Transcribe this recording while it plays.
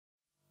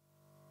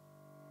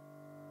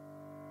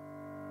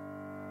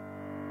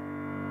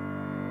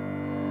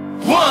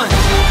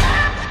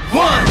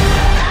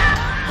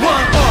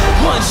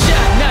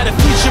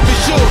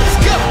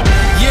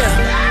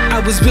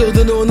was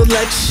building on a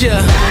lecture.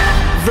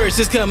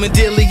 Verses coming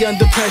daily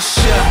under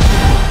pressure.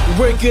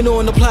 Working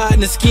on the plot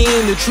and the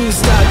scheme. The true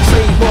stock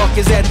trademark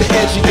is at the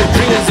edge of your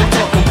dreams. I'm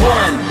talking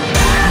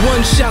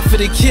one shot for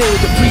the kill.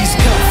 The priest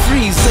cut,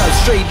 freeze up,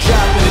 straight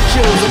dropping the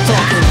chills. I'm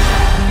talking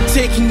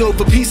taking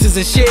over pieces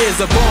and shares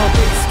of bomb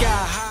big sky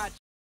high.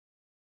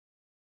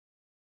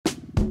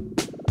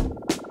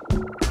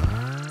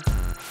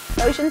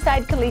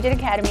 Oceanside Collegiate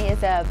Academy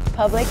is a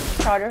public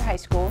charter high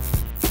school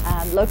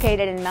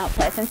located in Mount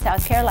Pleasant,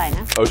 South Carolina.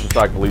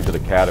 Oceanside Collegiate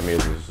Academy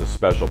is a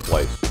special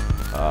place.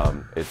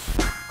 It's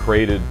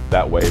created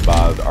that way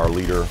by our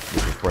leader,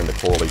 which is Brenda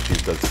Corley.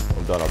 She's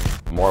done a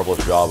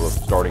marvelous job of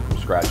starting from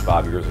scratch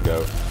 5 years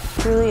ago.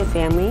 Truly a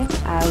family.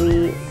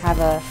 We have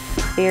a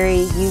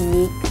very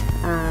unique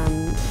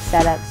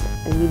setup,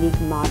 a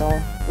unique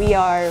model. We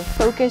are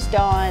focused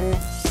on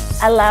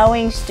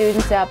allowing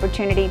students the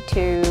opportunity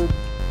to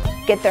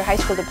get their high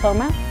school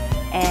diploma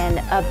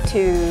and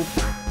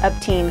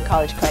obtain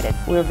college credit.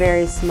 We're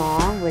very small,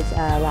 which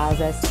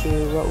allows us to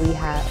what we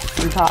have,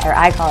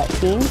 I call it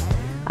teams.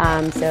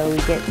 So we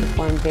get to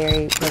form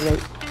very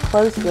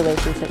close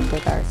relationships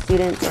with our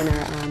students and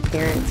our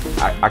parents.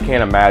 I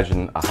can't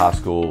imagine a high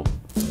school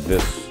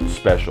this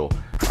special.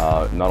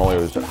 Not only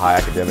is it high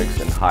academics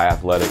and high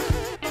athletics,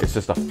 it's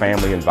just a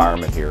family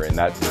environment here, and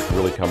that just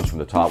really comes from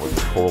the top with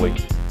Ms. Corley.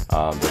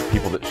 The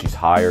people that she's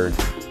hired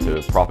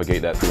to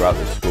propagate that throughout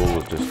the school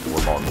is just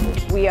remarkable.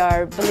 We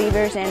are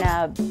believers in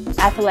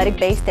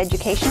athletic-based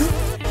education,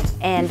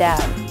 and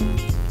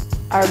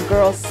our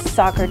girls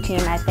soccer team,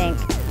 I think,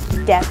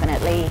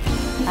 definitely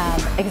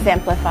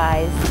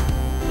exemplifies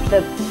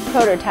the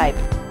prototype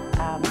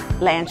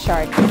land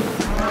shark.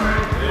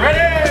 Ready?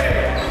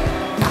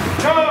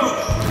 Go!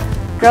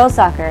 Girls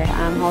soccer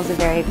holds a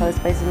very close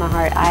place in my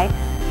heart. I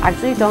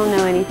actually don't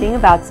know anything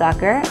about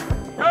soccer.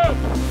 Go!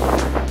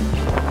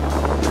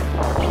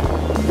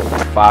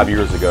 5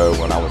 years ago,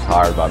 when I was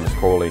hired by Ms.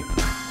 Corley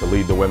to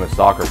lead the women's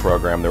soccer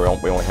program, we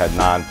only had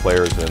 9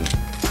 players, and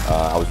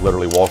I was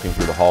literally walking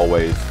through the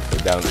hallways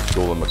down at the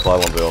school in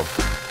McClellanville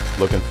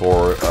looking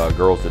for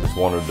girls that just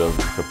wanted to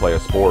play a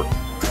sport.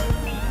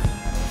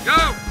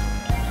 Go!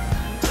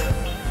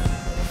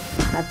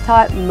 I've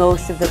taught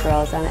most of the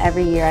girls.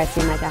 Every year I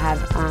seem like I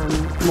have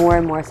more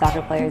and more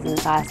soccer players in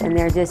the class, and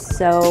they're just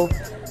so,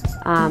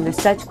 they're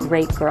such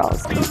great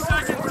girls.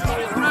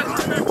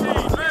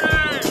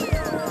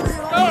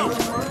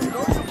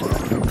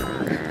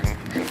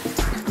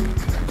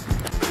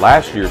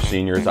 Last year's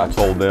seniors, I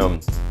told them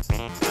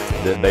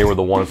that they were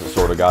the ones that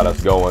sort of got us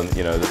going.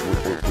 You know,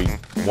 we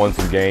won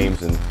some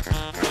games and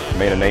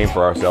made a name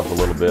for ourselves a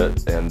little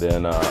bit, and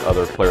then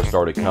other players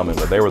started coming,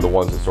 but they were the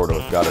ones that sort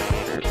of got us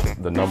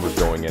the numbers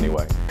going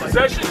anyway.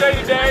 Session day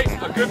today,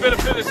 a good bit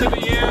of fitness at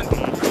the end.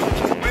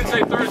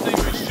 Wednesday, Thursday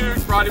we shoot,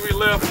 Friday we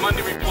lift,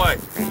 Monday we play.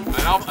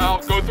 And I'll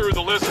go through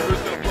the list of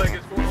who's going to play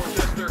against Fort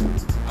Worcester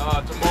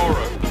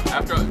tomorrow,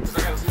 after, because I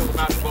got to field the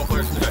basketball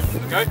players today,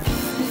 okay?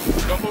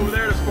 Jump over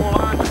there to score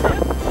line.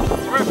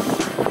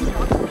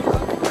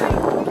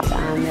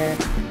 They're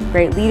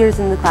great leaders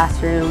in the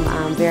classroom,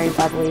 very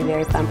bubbly,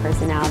 very fun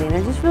personality, and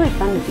they're just really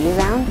fun to be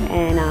around.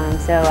 And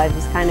so I've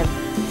just kind of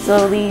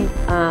slowly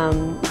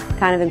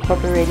kind of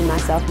incorporated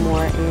myself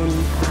more in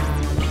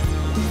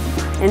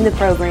the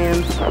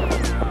program.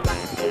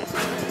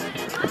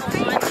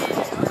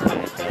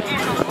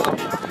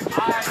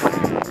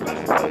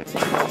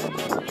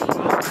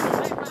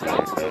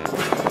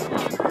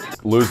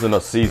 Losing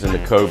a season to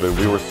COVID,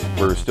 we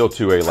were still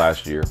 2A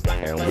last year,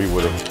 and we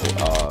would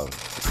have,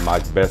 my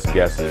best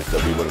guess is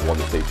that we would have won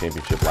the state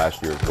championship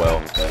last year as well.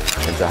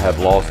 And to have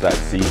lost that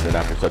season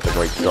after such a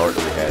great start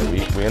that we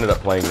had, we ended up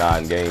playing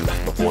 9 games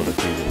before the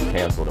season was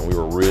canceled, and we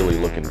were really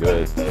looking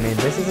good. I mean,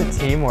 this is a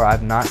team where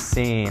I've not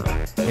seen,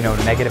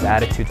 negative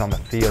attitudes on the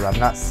field. I've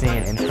not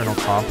seen internal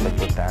conflict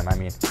with them. I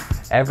mean,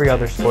 every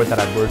other sport that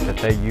I've worked with,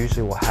 they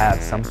usually will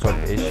have some sort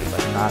of issue,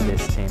 but not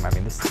this team. I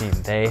mean, this team,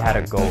 they had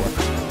a goal.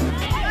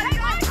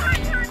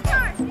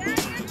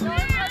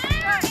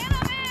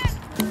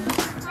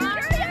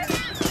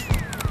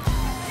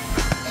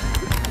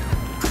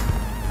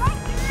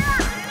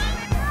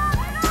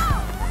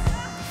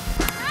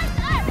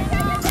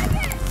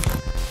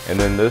 And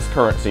then this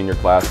current senior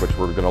class, which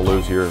we're going to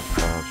lose here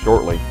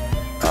shortly,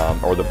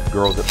 are the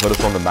girls that put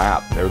us on the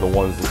map. They're the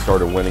ones that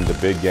started winning the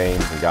big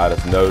games and got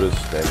us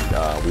noticed, and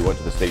we went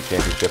to the state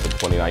championship in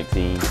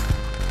 2019.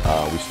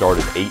 We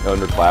started 8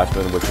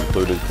 underclassmen, which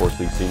included, of course,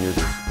 these seniors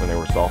when they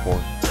were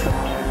sophomores.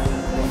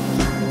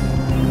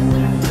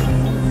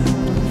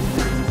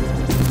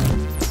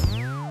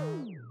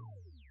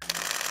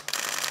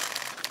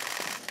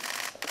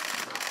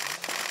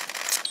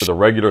 For the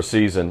regular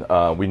season,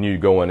 we knew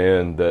going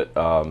in that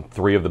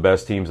 3 of the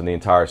best teams in the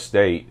entire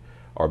state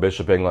are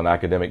Bishop England,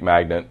 Academic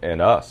Magnet,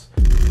 and us.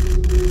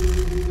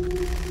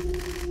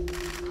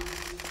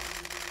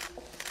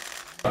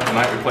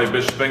 Tonight we play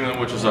Bishop England,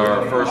 which is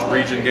our first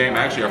region game,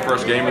 actually our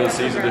first game of the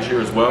season this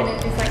year as well.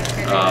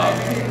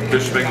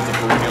 Bishop England's a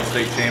perennial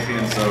state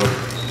champion, so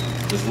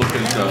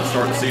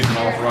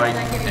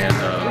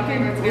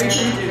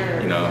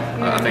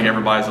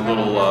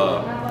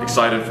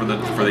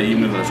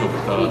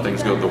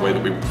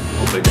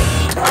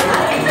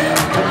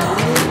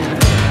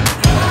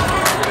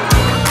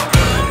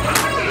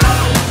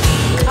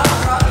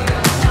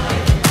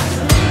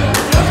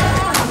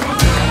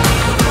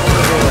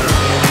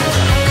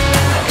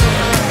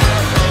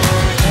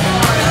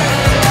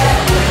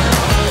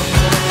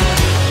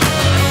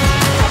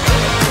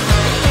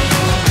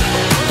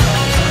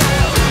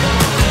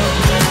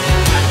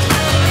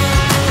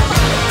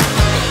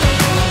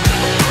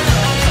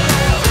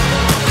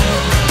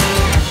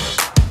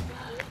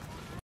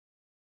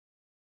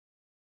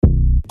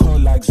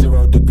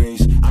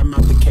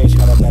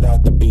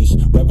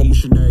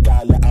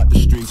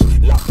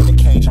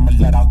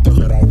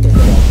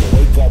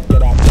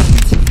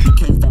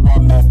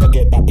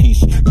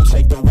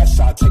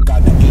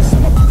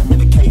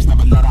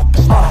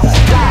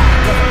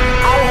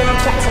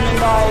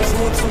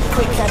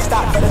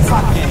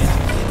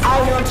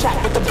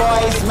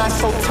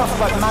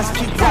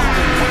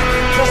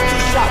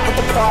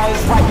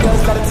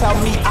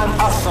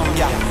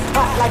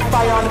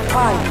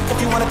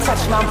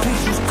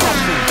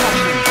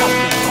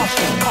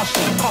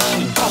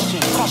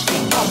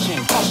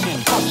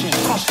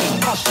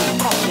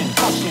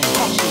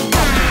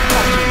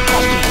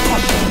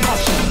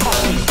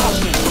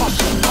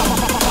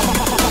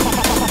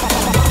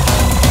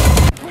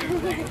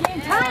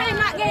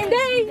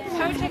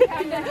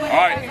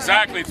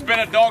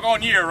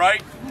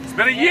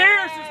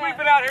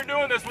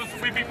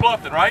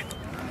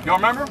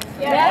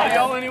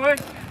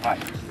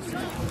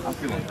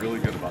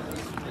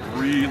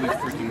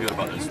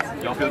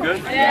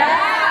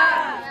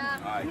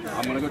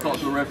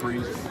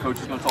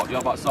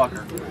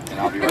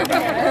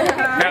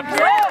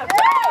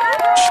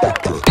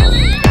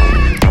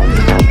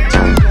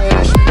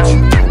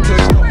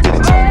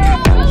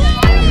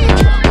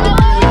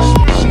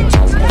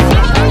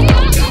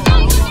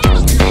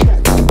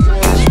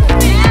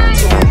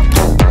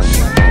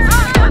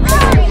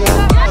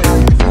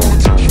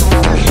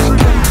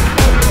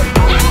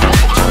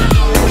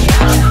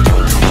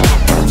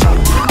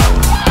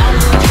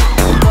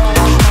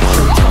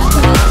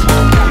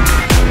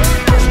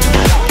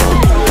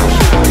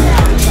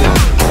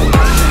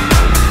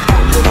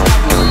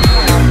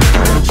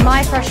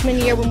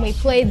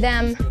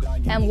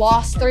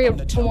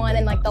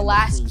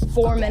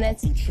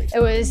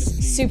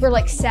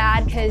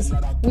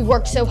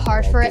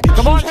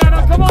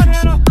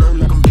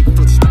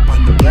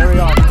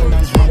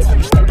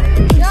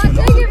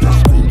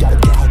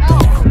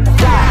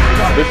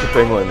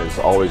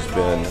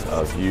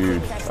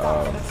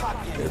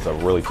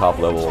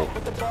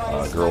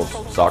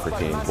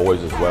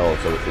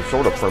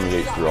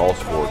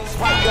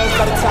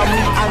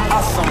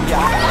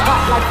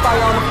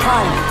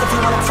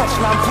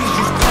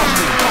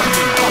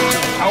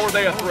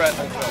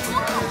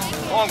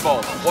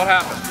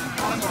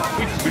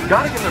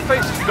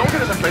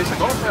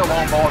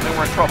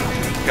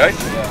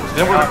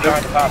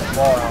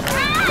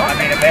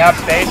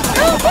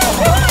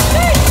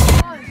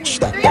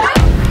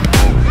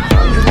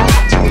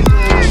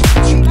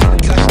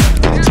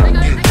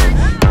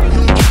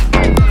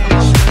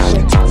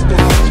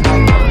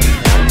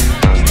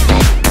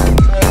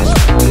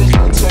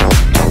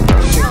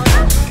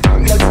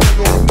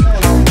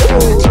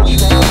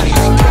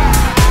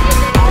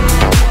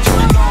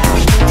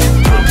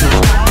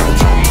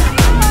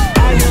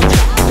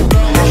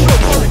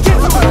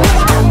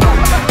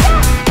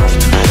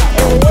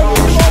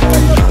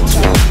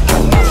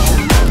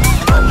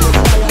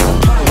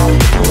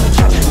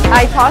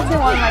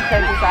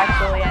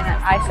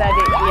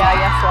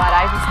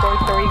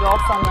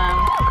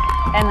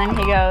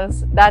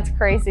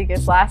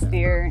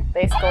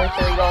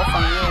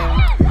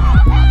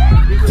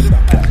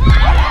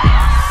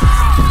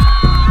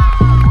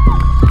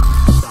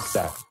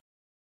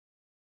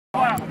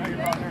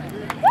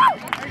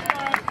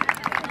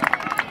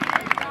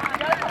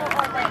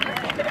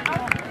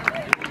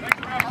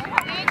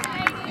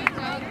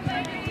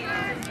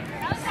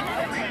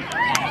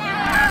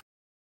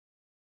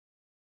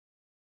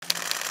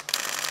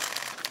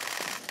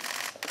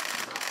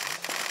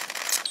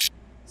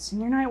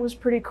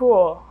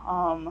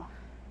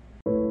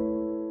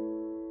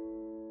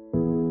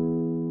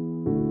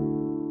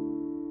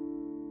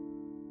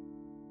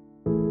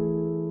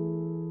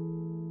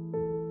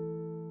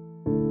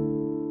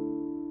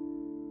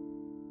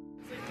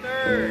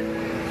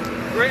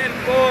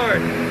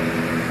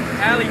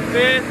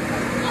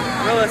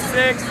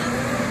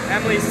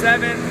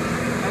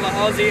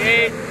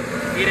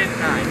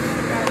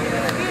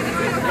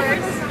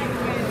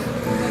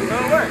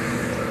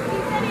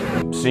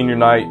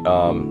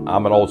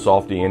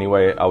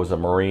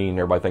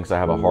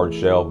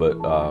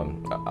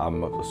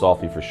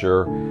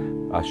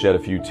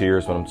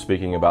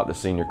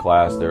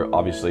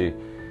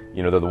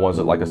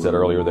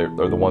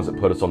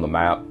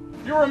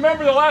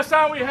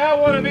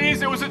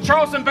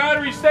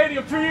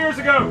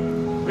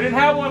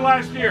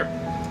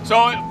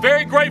So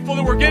very grateful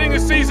that we're getting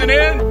this season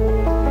in.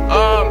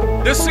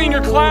 This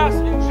senior class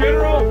in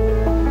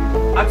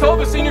general, I told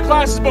the senior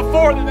classes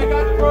before that they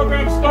got the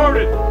program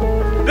started.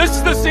 This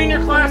is the senior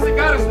class that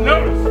got us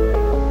noticed.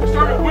 We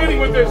started winning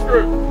with this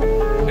group,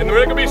 and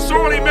they're going to be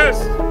sorely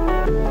missed.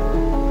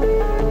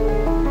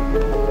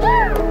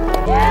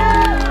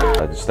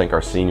 I just think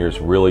our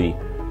seniors really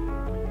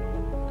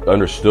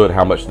understood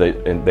how much they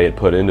had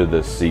put into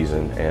this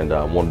season and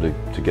wanted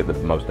to get the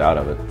most out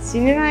of it.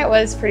 Senior night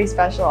was pretty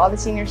special. All the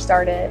seniors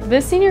started.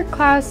 This senior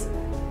class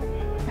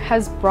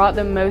has brought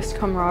the most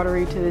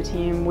camaraderie to the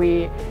team.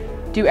 We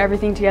do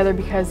everything together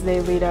because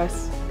they lead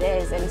us.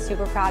 It is, and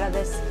super proud of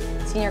this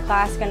senior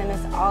class. Gonna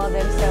miss all of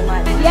them so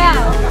much. Yeah.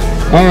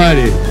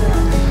 Alrighty.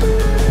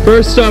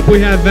 First up, we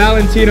have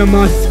Valentina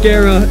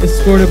Mosquera,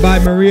 escorted by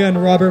Maria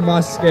and Robert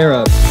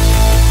Mosquera.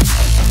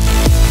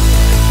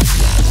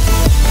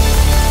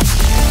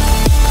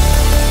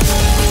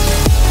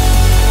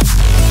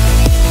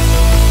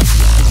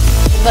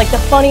 Like the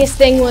funniest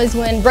thing was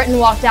when Britton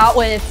walked out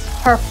with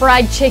her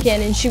fried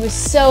chicken and she was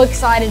so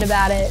excited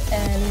about it.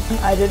 And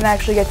I didn't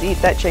actually get to eat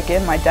that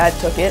chicken. My dad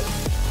took it.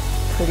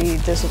 Pretty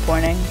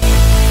disappointing.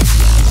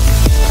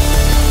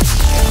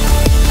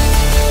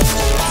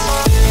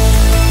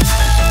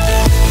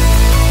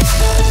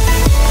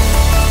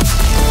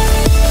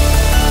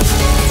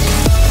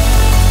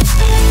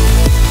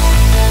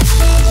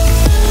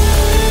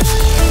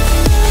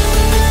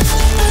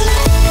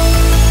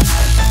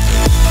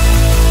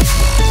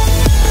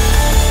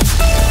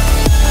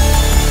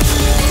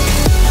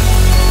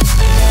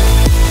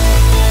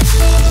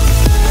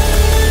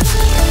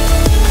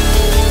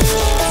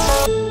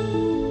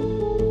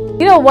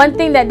 You know, one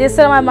thing that did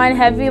sit on my mind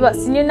heavy about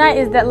senior night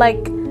is that,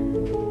 like,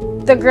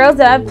 the girls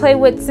that I've played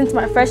with since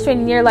my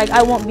freshman year, like,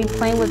 I won't be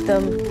playing with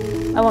them.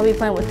 I won't be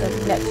playing with them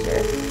next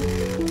year.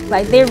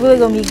 Like, they're really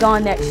gonna be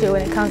gone next year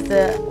when it comes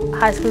to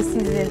high school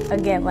season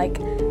again. Like,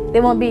 they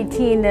won't be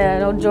Tina,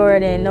 no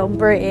Jordan, no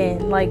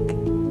Britton. Like,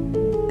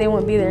 they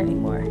won't be there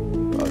anymore.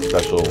 A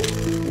special,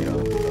 you know,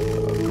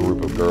 a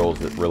group of girls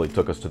that really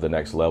took us to the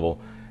next level,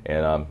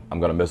 and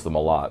I'm gonna miss them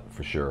a lot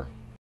for sure.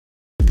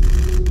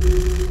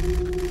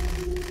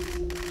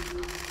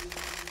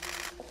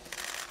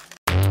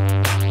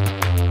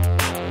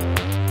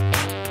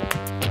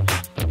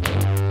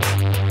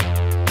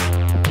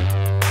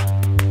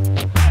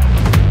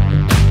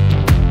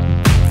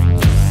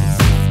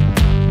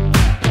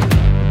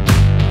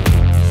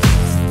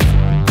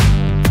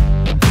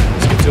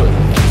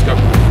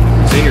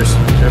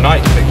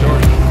 Night, take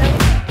charge.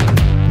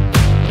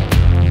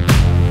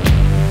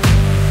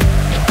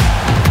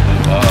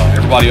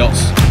 Everybody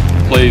else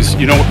plays,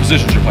 you know what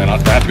positions you're playing. I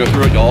have to go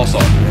through it, y'all all saw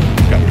it.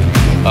 Okay.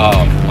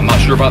 I'm not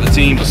sure about the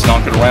team, let's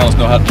knock it around, let's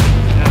know how to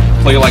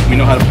play like we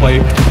know how to play.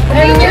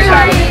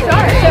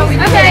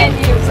 okay.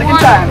 1,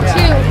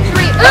 2,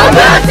 3.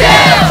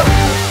 UBUNTU!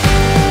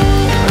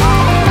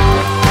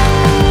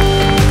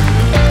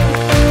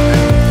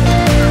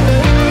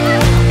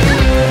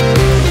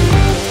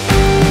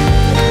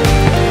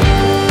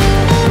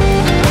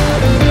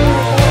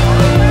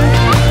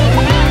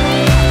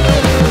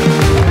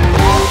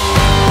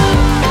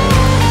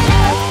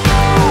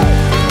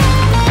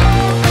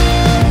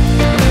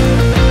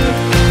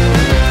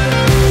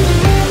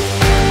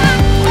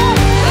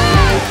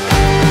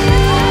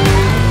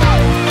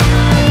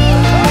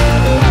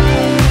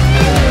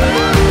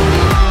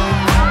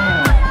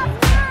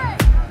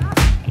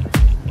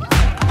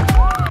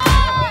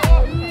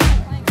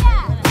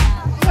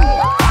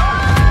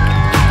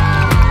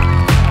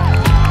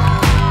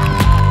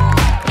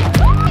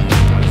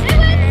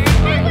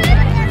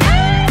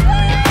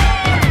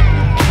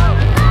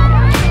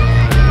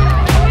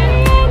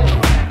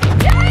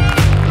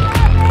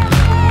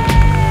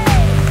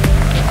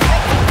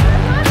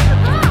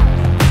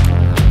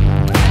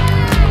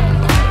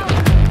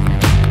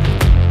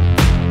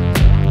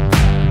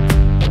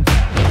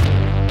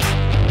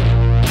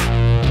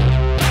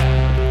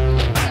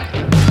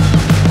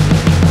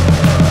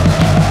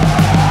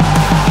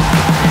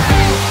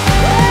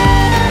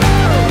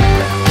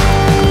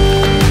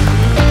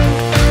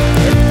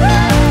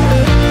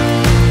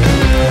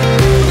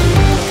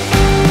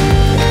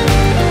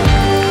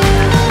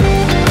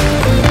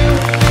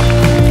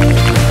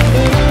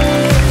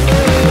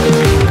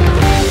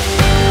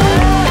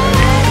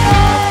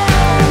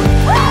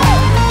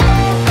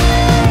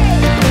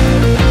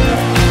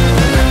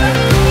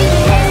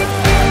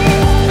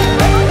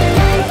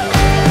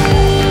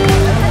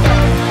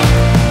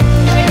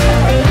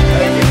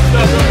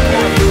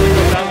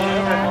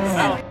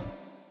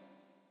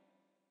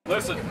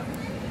 Listen,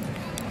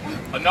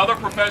 another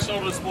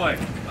professional display.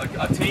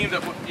 A team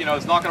that, you know,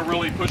 is not going to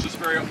really push us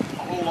a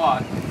whole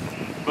lot,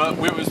 but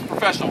it was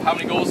professional. How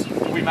many goals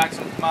did we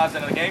maximize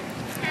in the game?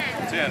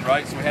 10,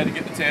 right? So we had to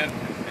get to 10,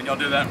 and y'all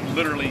did that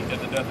literally at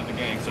the death of the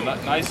game. So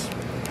nice.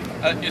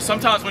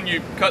 Sometimes when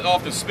you cut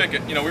off the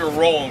spigot, you know, we were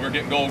rolling, we were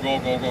getting goal,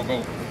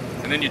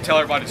 and then you tell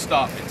everybody to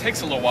stop. It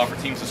takes a little while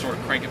for teams to sort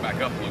of crank it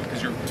back up a little,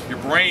 because your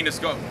brain is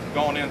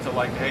going into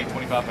like, hey,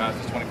 25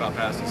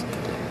 passes.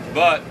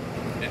 But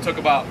it took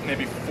about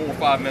maybe 4 or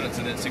 5 minutes,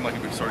 and it seemed like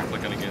it started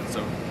clicking again.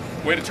 So,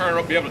 way to turn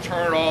it, be able to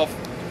turn it off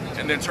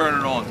and then turn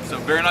it on. So,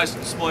 very nice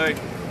display,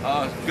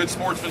 good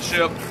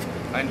sportsmanship.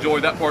 I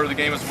enjoyed that part of the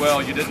game as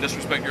well. You didn't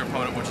disrespect your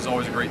opponent, which is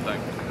always a great thing.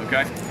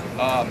 Okay.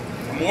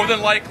 More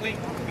than likely,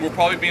 we'll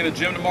probably be in the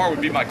gym tomorrow.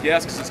 Would be my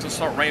guess, because it's going to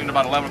start raining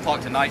about 11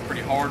 o'clock tonight,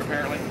 pretty hard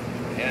apparently.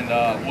 And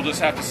we'll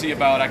just have to see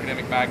about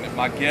Academic Magnet.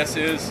 My guess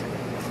is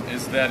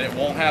that it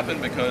won't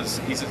happen, because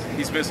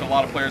he's missed a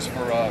lot of players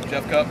for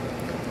Jeff Cup.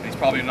 And he's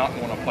probably not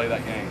going to play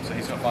that game, so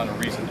he's going to find a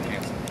reason to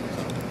cancel.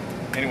 So,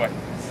 anyway.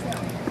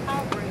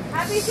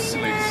 Happy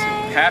senior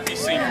night! Happy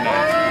senior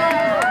night.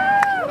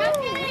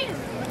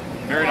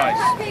 Very nice.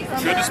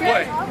 Good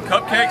display.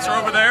 Cupcakes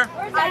are over there.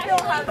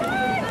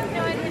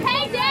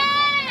 Hey,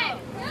 Dad!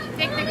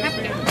 Take the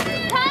cupcake.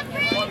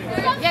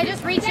 Yeah,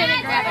 just reach in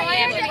and grab it.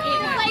 Yeah, we're gonna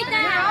eat one. We don't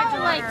have to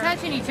like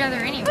touching each other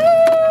anyway.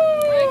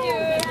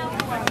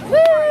 Woo!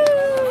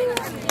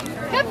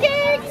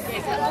 Cupcakes!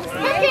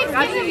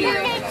 Cupcakes!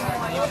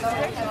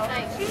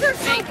 These are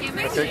fake.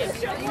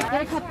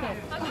 Get a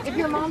cupcake. If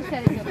your mom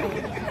said it's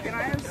okay. Can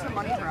I have some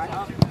money for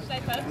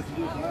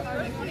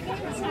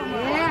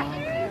Yeah.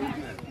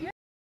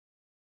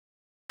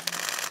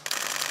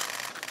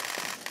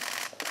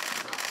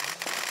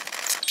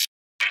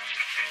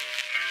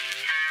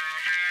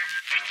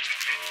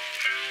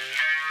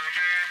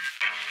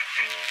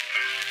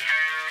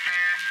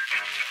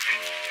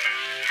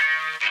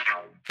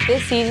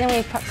 This season,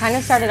 we've kind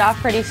of started off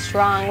pretty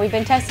strong. We've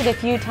been tested a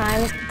few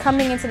times.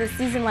 Coming into the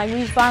season, like,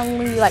 we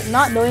finally, like,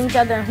 not knowing each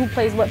other and who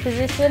plays what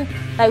position,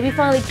 like, we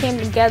finally came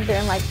together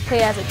and, like,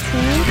 play as a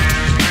team.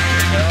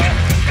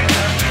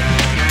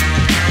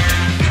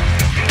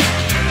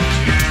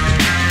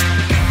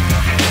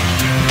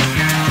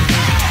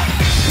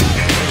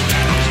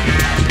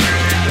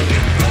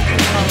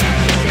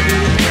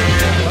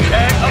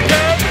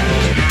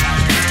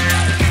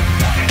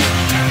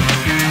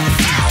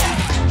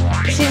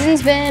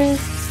 Season's been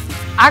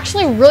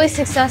actually really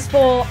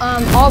successful.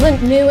 All the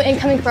new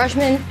incoming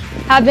freshmen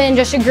have been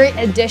just a great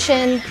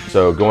addition.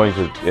 So going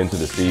into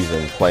the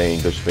season,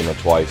 playing Bishop England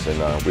twice,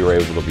 and we were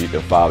able to beat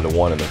them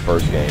 5-1 in the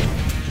first game,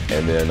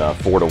 and then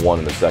 4-1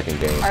 in the second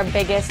game. Our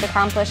biggest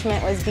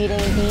accomplishment was beating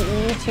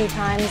BE 2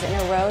 times in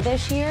a row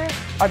this year.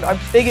 Our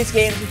biggest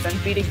games have been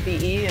beating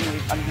BE, and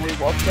we've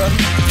loved them.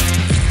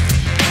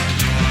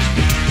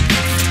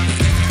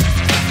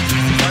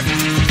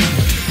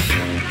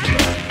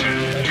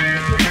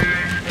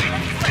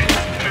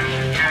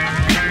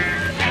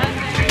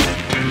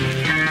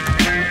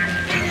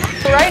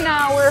 Right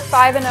now, we're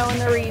 5-0 in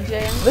the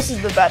region. This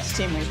is the best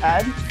team we've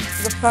had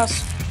for the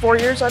past 4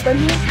 years I've been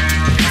here.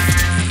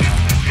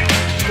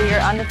 We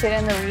are undefeated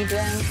in the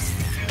region,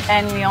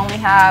 and we only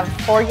have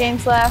 4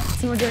 games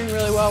left. We're doing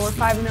really well. We're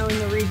 5-0 in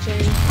the region.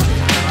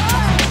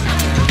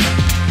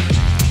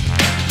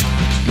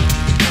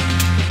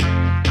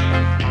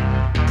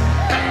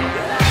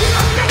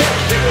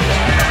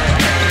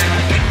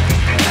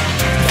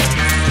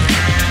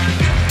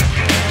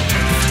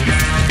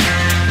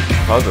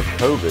 Because of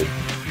COVID,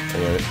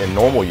 in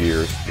normal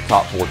years, the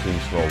top 4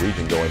 teams from our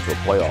region go into a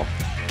playoff.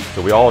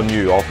 So we all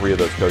knew, all 3 of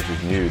those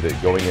coaches knew,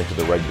 that going into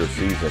the regular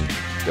season,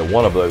 that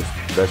one of those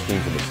best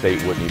teams in the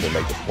state wouldn't even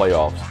make the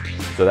playoffs.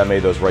 So that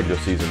made those regular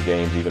season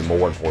games even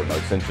more important. It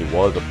essentially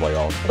was a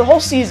playoff. The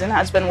whole season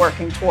has been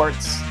working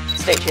towards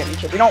state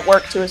championship. We don't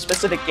work to a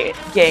specific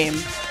game.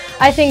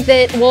 I think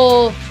that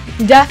we'll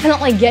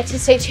definitely get to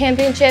state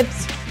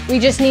championships. We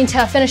just need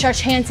to finish our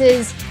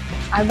chances.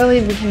 I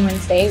believe we can win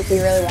state if we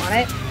really want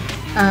it.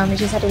 We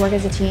just have to work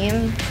as a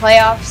team.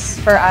 Playoffs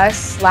for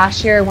us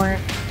last year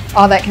weren't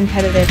all that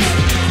competitive.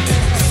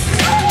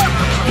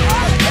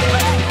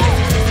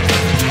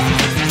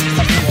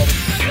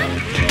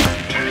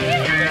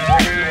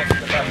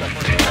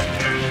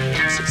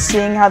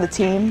 Seeing how the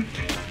team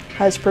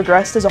has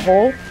progressed as a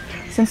whole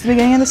since the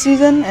beginning of the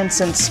season, and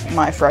since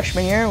my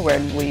freshman year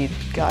when we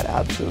got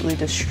absolutely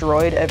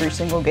destroyed every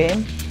single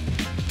game,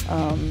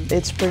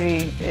 it's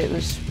pretty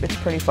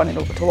funny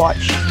to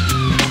watch.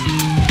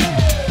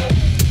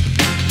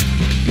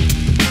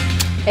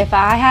 If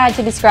I had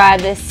to describe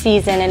this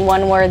season in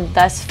one word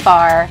thus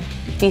far,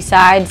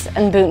 besides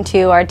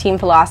UBUNTU, our team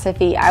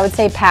philosophy, I would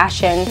say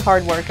passion.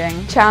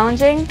 Hardworking.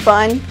 Challenging.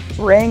 Fun.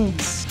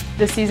 Rings.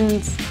 The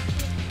season's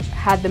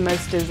had the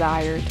most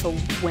desire to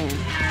win.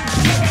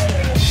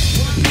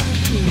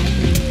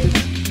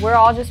 We're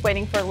all just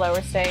waiting for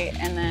lower state,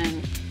 and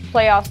then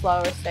playoffs,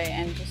 lower state,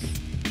 and just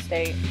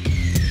state.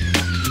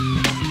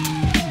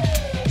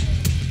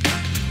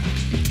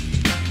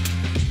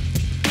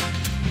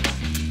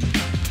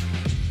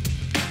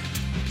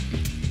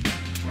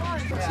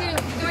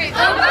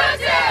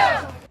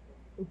 UBUNTU!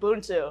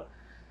 UBUNTU.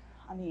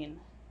 I mean,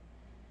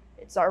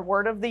 it's our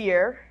word of the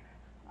year.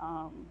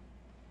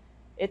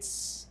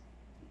 It's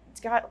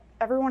got,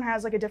 everyone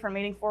has like a different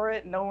meaning for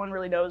it. No one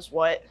really knows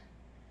what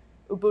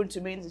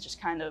UBUNTU means. It's just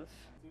kind of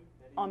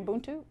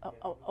UBUNTU?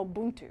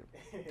 UBUNTU.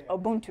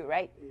 UBUNTU,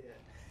 right? Yeah.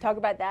 Talk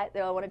about that.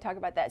 I want to talk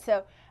about that.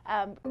 So.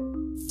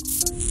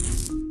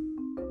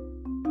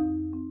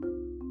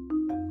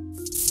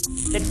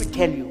 let me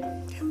tell you,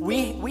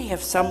 we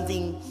have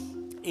something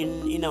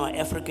in our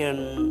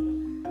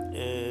African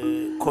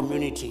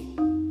community,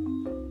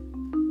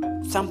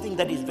 something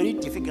that is very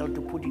difficult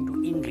to put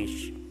into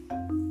English.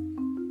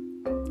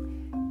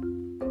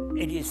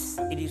 It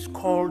is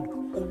called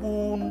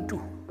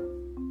UBUNTU.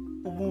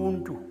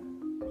 UBUNTU.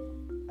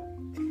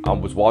 I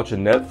was watching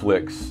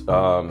Netflix,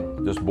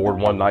 just bored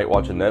one night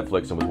watching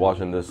Netflix, and was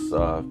watching this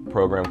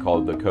program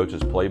called The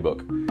Coach's Playbook.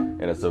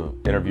 And it's an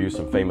interview of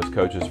some famous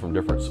coaches from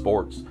different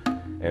sports.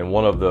 And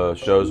one of the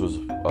shows was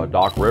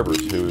Doc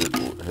Rivers, who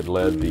had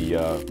led the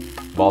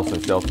Boston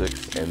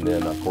Celtics, and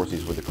then of course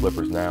he's with the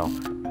Clippers now.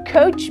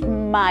 Coach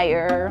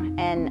Meyer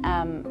and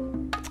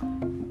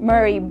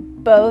Murray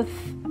both,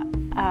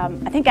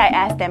 I think I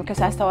asked them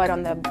because I saw it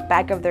on the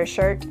back of their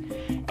shirt,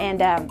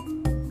 and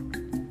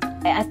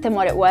I asked them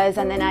what it was,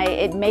 and then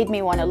it made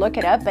me want to look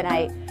it up, and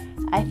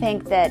I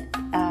think that,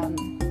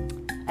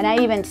 and I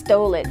even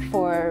stole it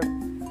for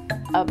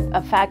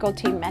a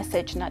faculty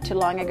message not too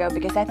long ago,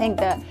 because I think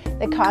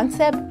the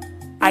concept,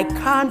 I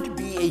can't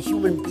be a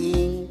human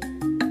being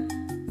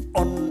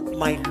on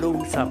my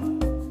lonesome.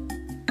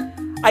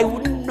 I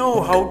wouldn't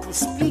know how to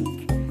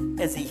speak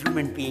as a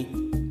human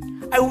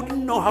being. I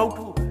wouldn't know how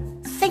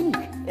to think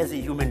as a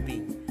human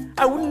being.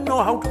 I wouldn't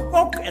know how to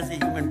walk as a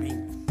human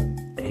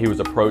being. He was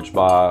approached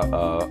by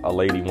a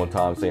lady one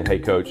time saying, "Hey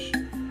coach,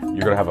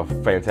 you're gonna have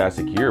a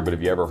fantastic year, but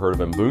have you ever heard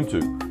of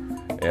Ubuntu?"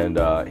 And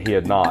he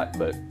had not,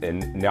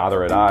 and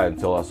neither had I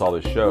until I saw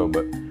this show.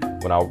 But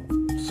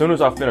as soon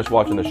as I finished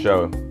watching the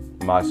show,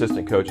 my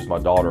assistant coach is my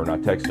daughter, and I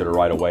texted her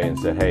right away and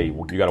said, "Hey,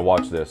 you got to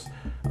watch this.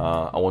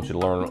 I want you to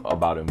learn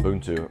about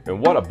Ubuntu." And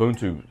what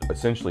Ubuntu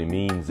essentially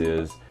means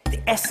is the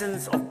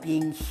essence of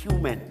being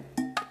human.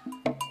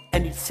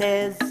 And it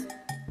says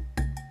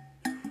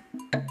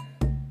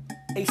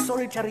a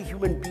solitary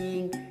human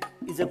being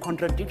is a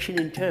contradiction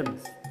in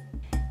terms.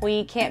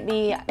 We can't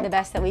be the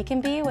best that we can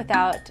be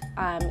without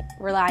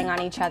relying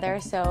on each other,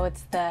 so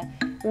it's the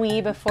we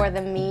before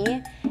the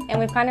me, and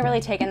we've kind of really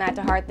taken that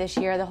to heart this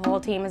year. The whole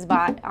team has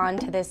bought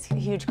onto this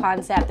huge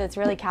concept that's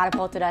really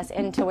catapulted us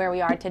into where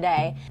we are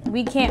today.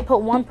 We can't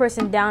put one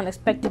person down and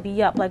expect to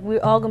be up. Like,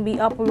 we're all going to be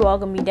up, we're all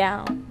going to be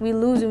down. We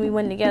lose and we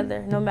win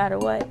together, no matter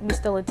what. We're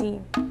still a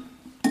team.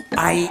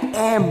 I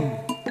am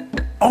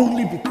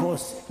only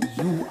because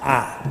you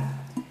are.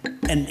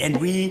 And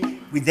we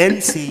then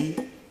say,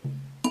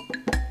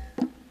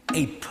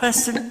 a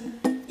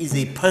person is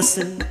a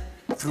person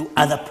through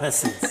other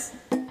persons.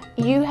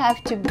 You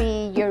have to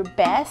be your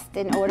best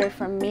in order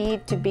for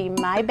me to be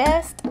my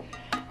best.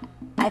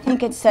 I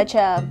think it's such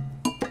a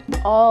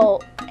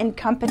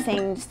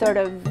all-encompassing sort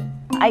of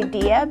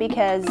idea,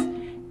 because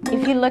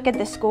if you look at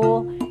the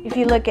school, if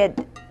you look at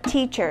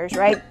teachers,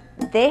 right,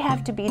 they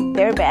have to be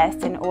their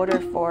best in order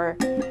for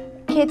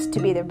kids to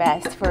be their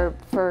best, for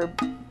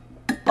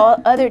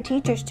all other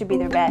teachers to be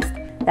their best.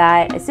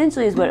 That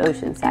essentially is what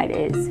Oceanside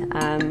is.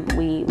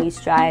 We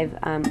strive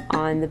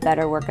on the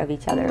better work of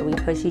each other. We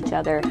push each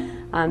other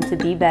to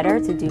be better,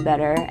 to do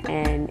better,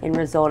 and in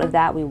result of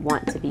that, we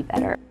want to be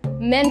better.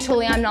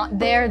 Mentally, I'm not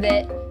there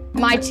that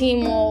my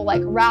team will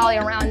like rally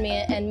around me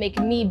and make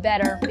me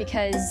better,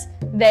 because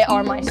they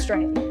are my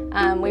strength.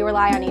 We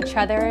rely on each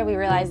other. We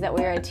realize that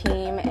we're a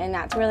team, and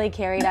that's really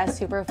carried us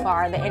super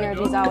far. The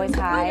energy's always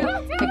high.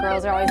 The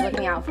girls are always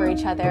looking out for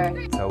each other.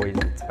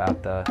 It's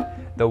about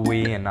the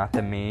we and not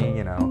the me,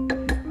 you know,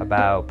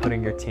 about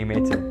putting your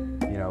teammates,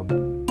 you know,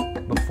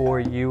 before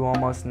you,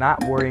 almost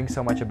not worrying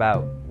so much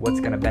about what's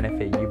going to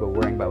benefit you, but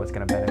worrying about what's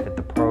going to benefit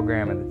the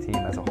program and the team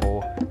as a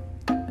whole.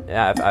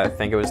 Yeah, I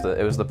think it was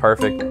the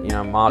perfect, you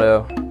know,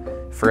 motto,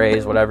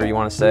 phrase, whatever you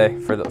want to say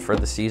for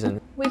the season.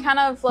 We kind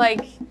of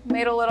like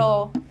made a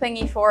little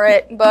thingy for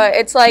it, but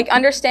it's like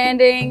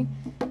understanding,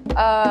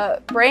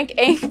 break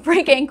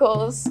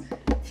ankles,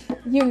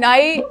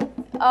 unite,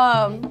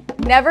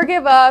 never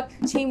give up,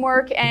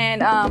 teamwork,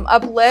 and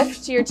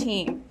uplift your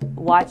team.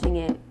 Watching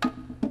it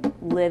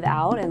live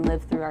out and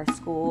live through our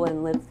school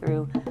and live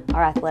through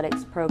our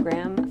athletics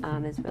program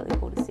is really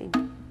cool to see.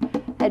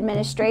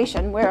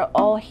 Administration, we're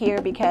all here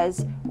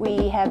because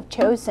we have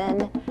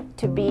chosen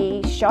to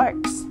be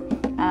Sharks.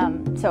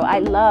 So I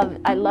love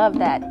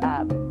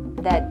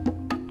that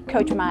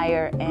Coach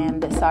Meyer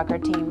and the soccer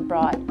team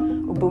brought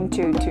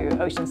Ubuntu to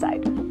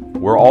Oceanside.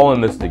 We're all in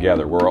this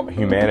together.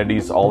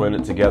 Humanity's all in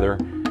it together.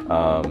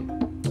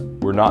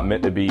 We're not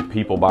meant to be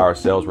people by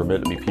ourselves. We're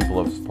meant to be people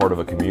as part of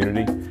a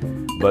community.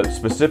 But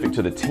specific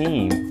to the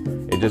team,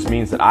 it just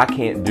means that I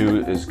can't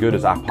do as good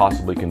as I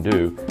possibly can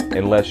do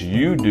unless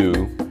you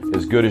do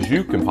as good as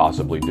you can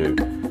possibly do.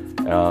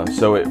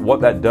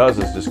 What that does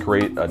is just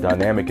create a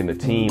dynamic in the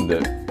team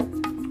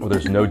where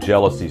there's no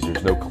jealousies,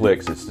 there's no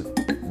cliques.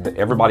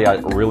 Everybody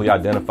really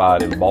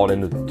identified and bought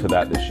into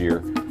that this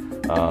year.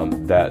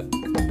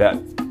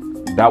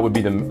 That would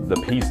be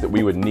the piece that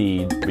we would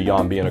need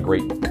beyond being a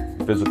great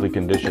physically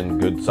conditioned,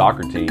 good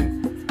soccer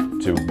team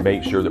to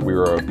make sure that we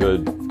were a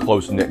good,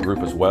 close-knit group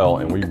as well.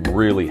 And we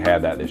really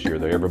had that this year.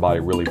 Everybody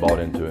really bought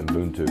into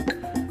Ubuntu.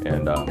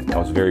 And I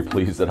was very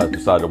pleased that I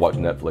decided to watch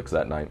Netflix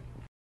that night.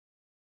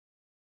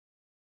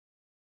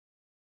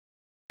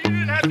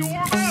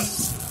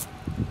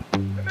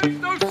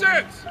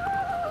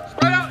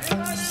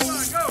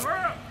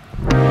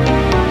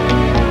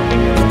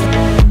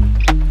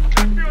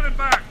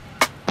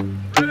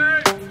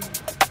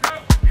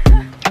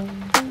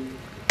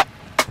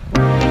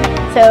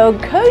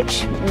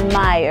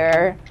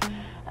 Meyer.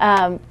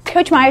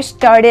 Coach Meyer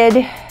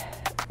started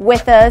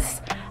with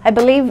us, I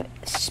believe,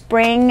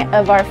 spring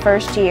of our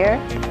first year.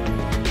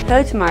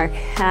 Coach Mark. We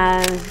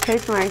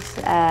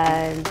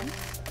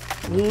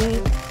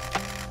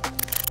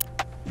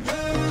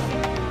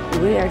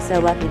are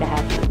so lucky to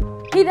have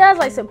him. He does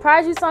like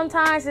surprise you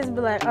sometimes. Just be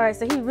like, all right,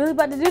 so he really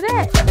about to do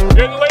that?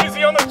 Getting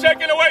lazy on the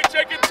checking away,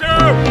 checking two.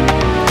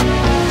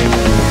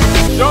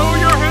 Show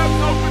your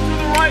hips open to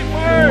the right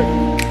way.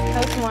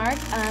 Coach Mark,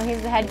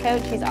 he's the head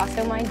coach. He's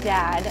also my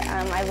dad.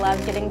 I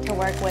love getting to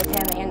work with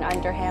him and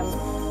under him.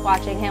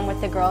 Watching him with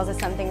the girls is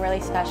something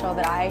really special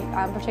that I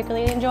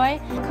particularly enjoy.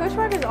 Coach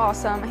Mark is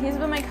awesome. He's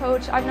been my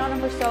coach. I've known him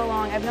for so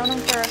long. I've known him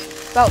for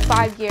about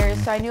 5 years,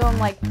 so I knew him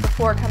like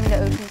before coming to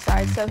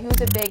Oceanside. So he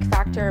was a big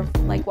factor of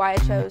like why I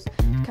chose to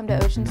come to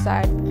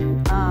Oceanside.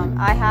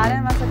 I had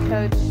him as a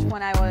coach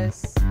when I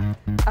was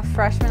a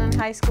freshman in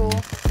high school.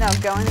 No,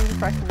 going into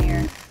freshman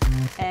year.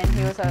 And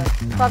he was a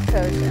club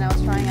coach, and I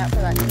was trying out for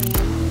that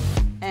team.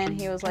 And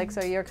he was like,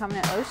 so you're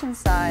coming to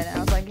Oceanside? And I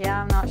was like,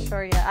 yeah, I'm not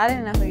sure yet. I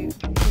didn't know who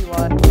he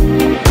was.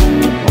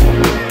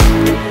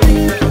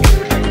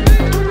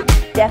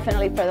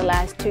 Definitely for the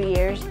last 2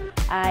 years,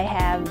 I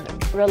have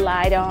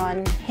relied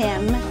on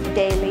him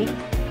daily,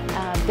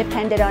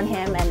 depended on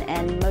him,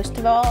 and most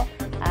of all,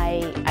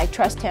 I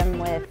trust him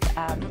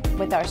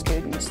with our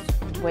students,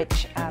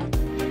 which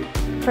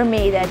for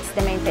me, that's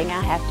the main thing.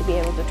 I have to be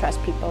able to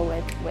trust people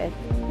with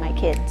my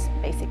kids,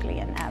 basically,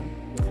 and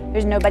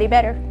there's nobody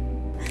better.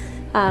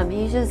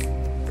 He's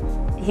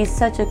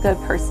such a good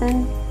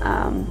person,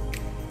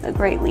 a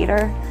great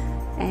leader,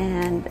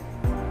 and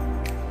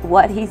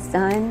what he's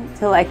done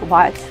to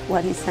watch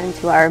what he's done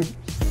to our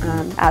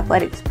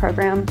athletics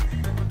program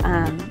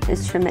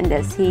is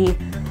tremendous.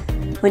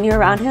 When you're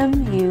around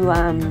him,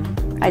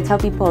 I tell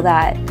people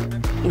that,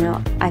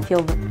 I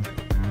feel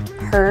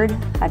heard,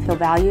 I feel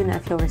valued, and I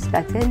feel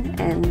respected,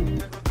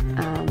 and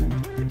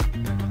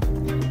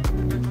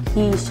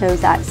he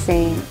shows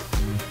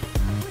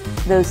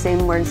those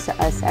same words to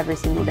us every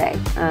single day.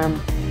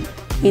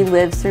 He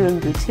lives through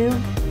UBUNTU.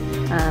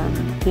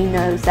 He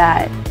knows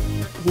that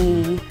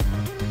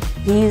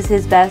he's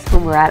his best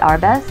when we're at our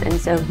best, and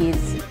so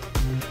he's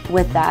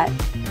with that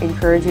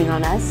encouraging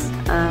on us,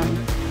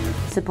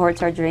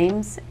 supports our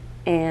dreams,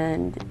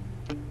 and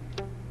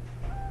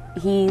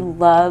he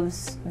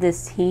loves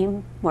this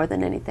team more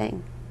than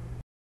anything.